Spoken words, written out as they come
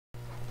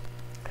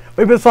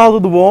Oi pessoal,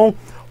 tudo bom?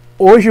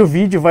 Hoje o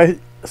vídeo vai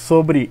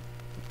sobre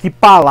que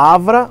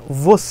palavra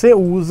você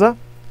usa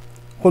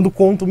quando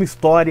conta uma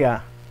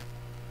história.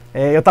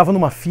 Eu tava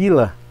numa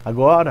fila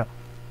agora,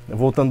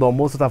 voltando do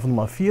almoço, eu tava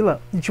numa fila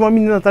e tinha uma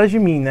menina atrás de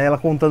mim, né? Ela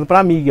contando pra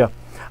amiga.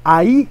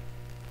 Aí,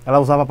 ela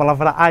usava a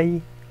palavra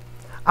aí.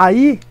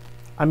 Aí,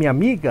 a minha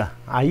amiga,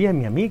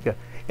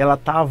 ela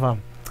tava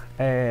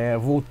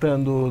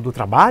voltando do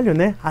trabalho,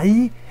 né?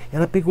 Aí,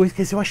 ela pegou e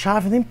esqueceu a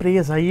chave da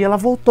empresa. Aí, ela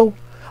voltou.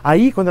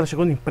 Aí, quando ela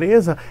chegou na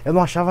empresa, eu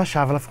não achava a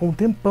chave. Ela ficou um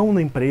tempão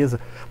na empresa.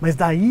 Mas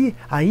daí,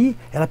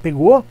 ela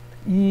pegou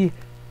e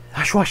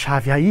achou a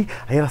chave. Aí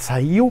ela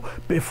saiu,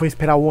 foi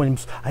esperar o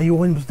ônibus. Aí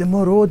o ônibus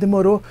demorou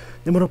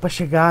para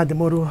chegar,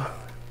 demorou.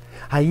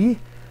 Aí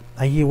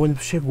o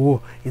ônibus chegou.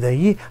 E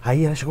daí,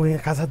 ela chegou na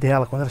casa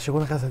dela. Quando ela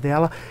chegou na casa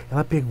dela,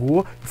 ela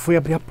pegou e foi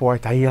abrir a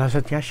porta. Aí ela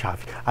já tinha a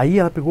chave. Aí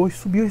ela pegou e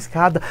subiu a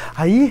escada.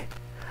 Aí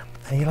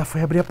ela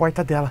foi abrir a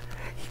porta dela.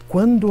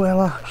 Quando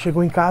ela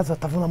chegou em casa,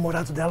 tava o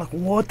namorado dela com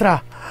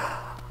outra.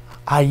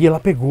 Aí ela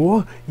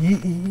pegou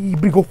e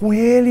brigou com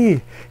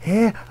ele.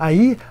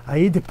 Aí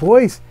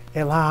depois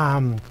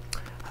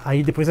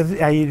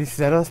eles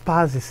fizeram as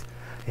pazes.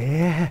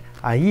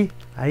 Aí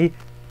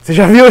você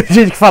já viu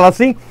gente que fala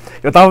assim?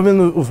 Eu tava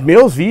vendo os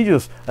meus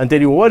vídeos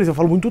anteriores, eu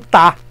falo muito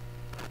tá.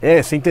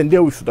 Você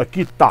entendeu isso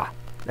daqui? Tá.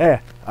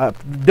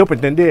 Deu pra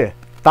entender?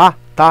 Tá.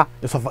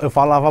 Eu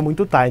falava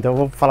muito tá, então eu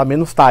vou falar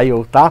menos tá,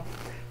 tá?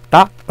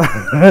 Tá?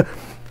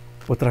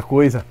 Outra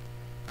coisa.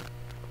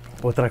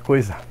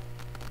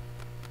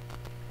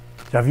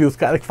 Já viu os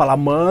caras que falam,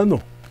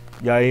 mano?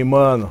 E aí,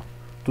 mano?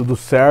 Tudo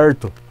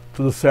certo?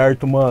 Tudo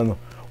certo, mano?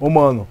 Ô,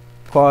 mano,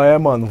 qual é,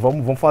 mano?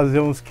 Vamos fazer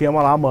um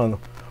esquema lá, mano.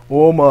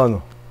 Ô,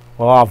 mano.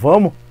 Ó,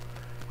 vamos?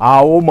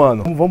 Ô,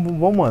 mano.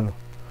 Vamos, mano.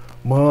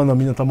 Mano, a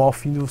mina tá mal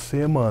afim de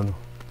você, mano.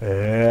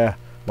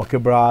 Uma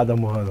quebrada,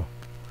 mano.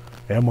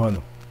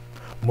 Mano.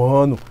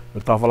 Mano,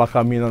 eu tava lá com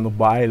a mina no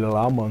baile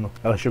lá, mano.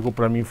 Ela chegou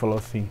pra mim e falou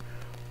assim: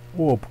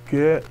 pô,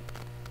 porque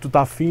tu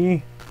tá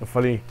afim? Eu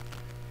falei: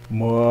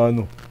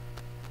 mano,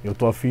 eu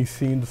tô afim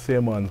sim de você,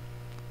 mano.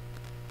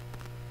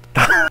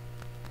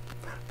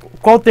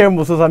 Qual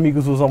termo seus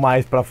amigos usam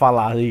mais pra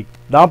falar aí?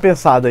 Dá uma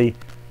pensada aí.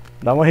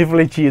 Dá uma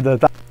refletida,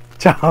 tá?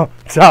 Tchau.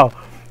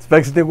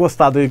 Espero que você tenha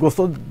gostado aí.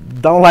 Gostou?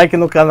 Dá um like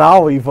no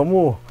canal e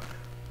vamos...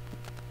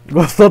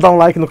 Gostou? Dá um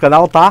like no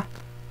canal, tá?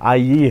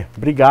 Aí,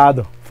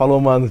 obrigado. Falou,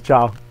 mano.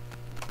 Tchau.